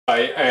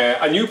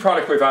A new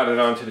product we've added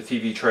onto the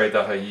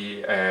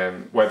tvtrade.ie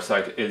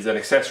website is an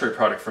accessory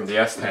product from the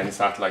S10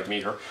 satellite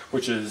meter,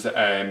 which is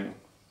a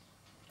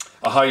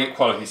high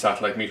quality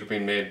satellite meter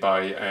being made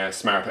by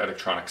Smart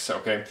Electronics.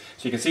 Okay,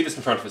 so you can see this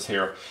in front of us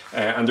here,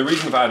 and the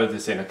reason we've added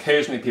this in,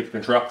 occasionally people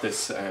can drop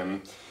this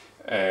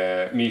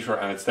meter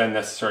and it's then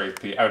necessary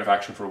to be out of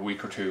action for a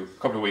week or two, a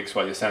couple of weeks,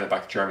 while you send it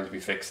back to Germany to be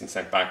fixed and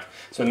sent back.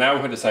 So now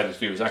what I decided to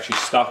do is actually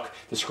stock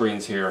the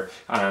screens here,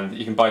 and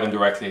you can buy them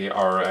directly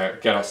or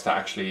get us to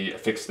actually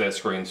fix the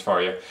screens for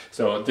you.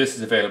 So this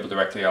is available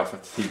directly off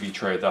of the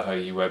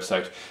tvtrade.ie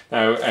website.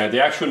 Now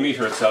the actual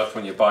meter itself,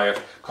 when you buy it,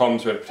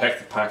 comes with a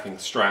protective packing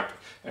strap,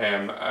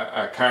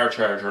 a car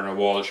charger and a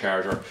wall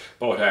charger,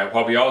 but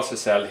what we also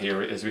sell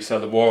here is we sell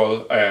the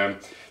wall,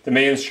 the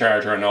mains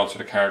charger and also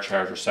the car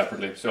charger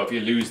separately. So if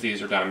you lose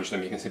these or damage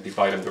them, you can simply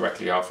buy them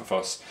directly off of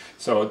us.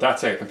 So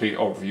that's a complete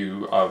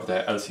overview of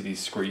the LCD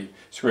screen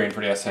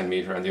for the S10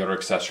 meter and the other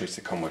accessories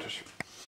that come with it.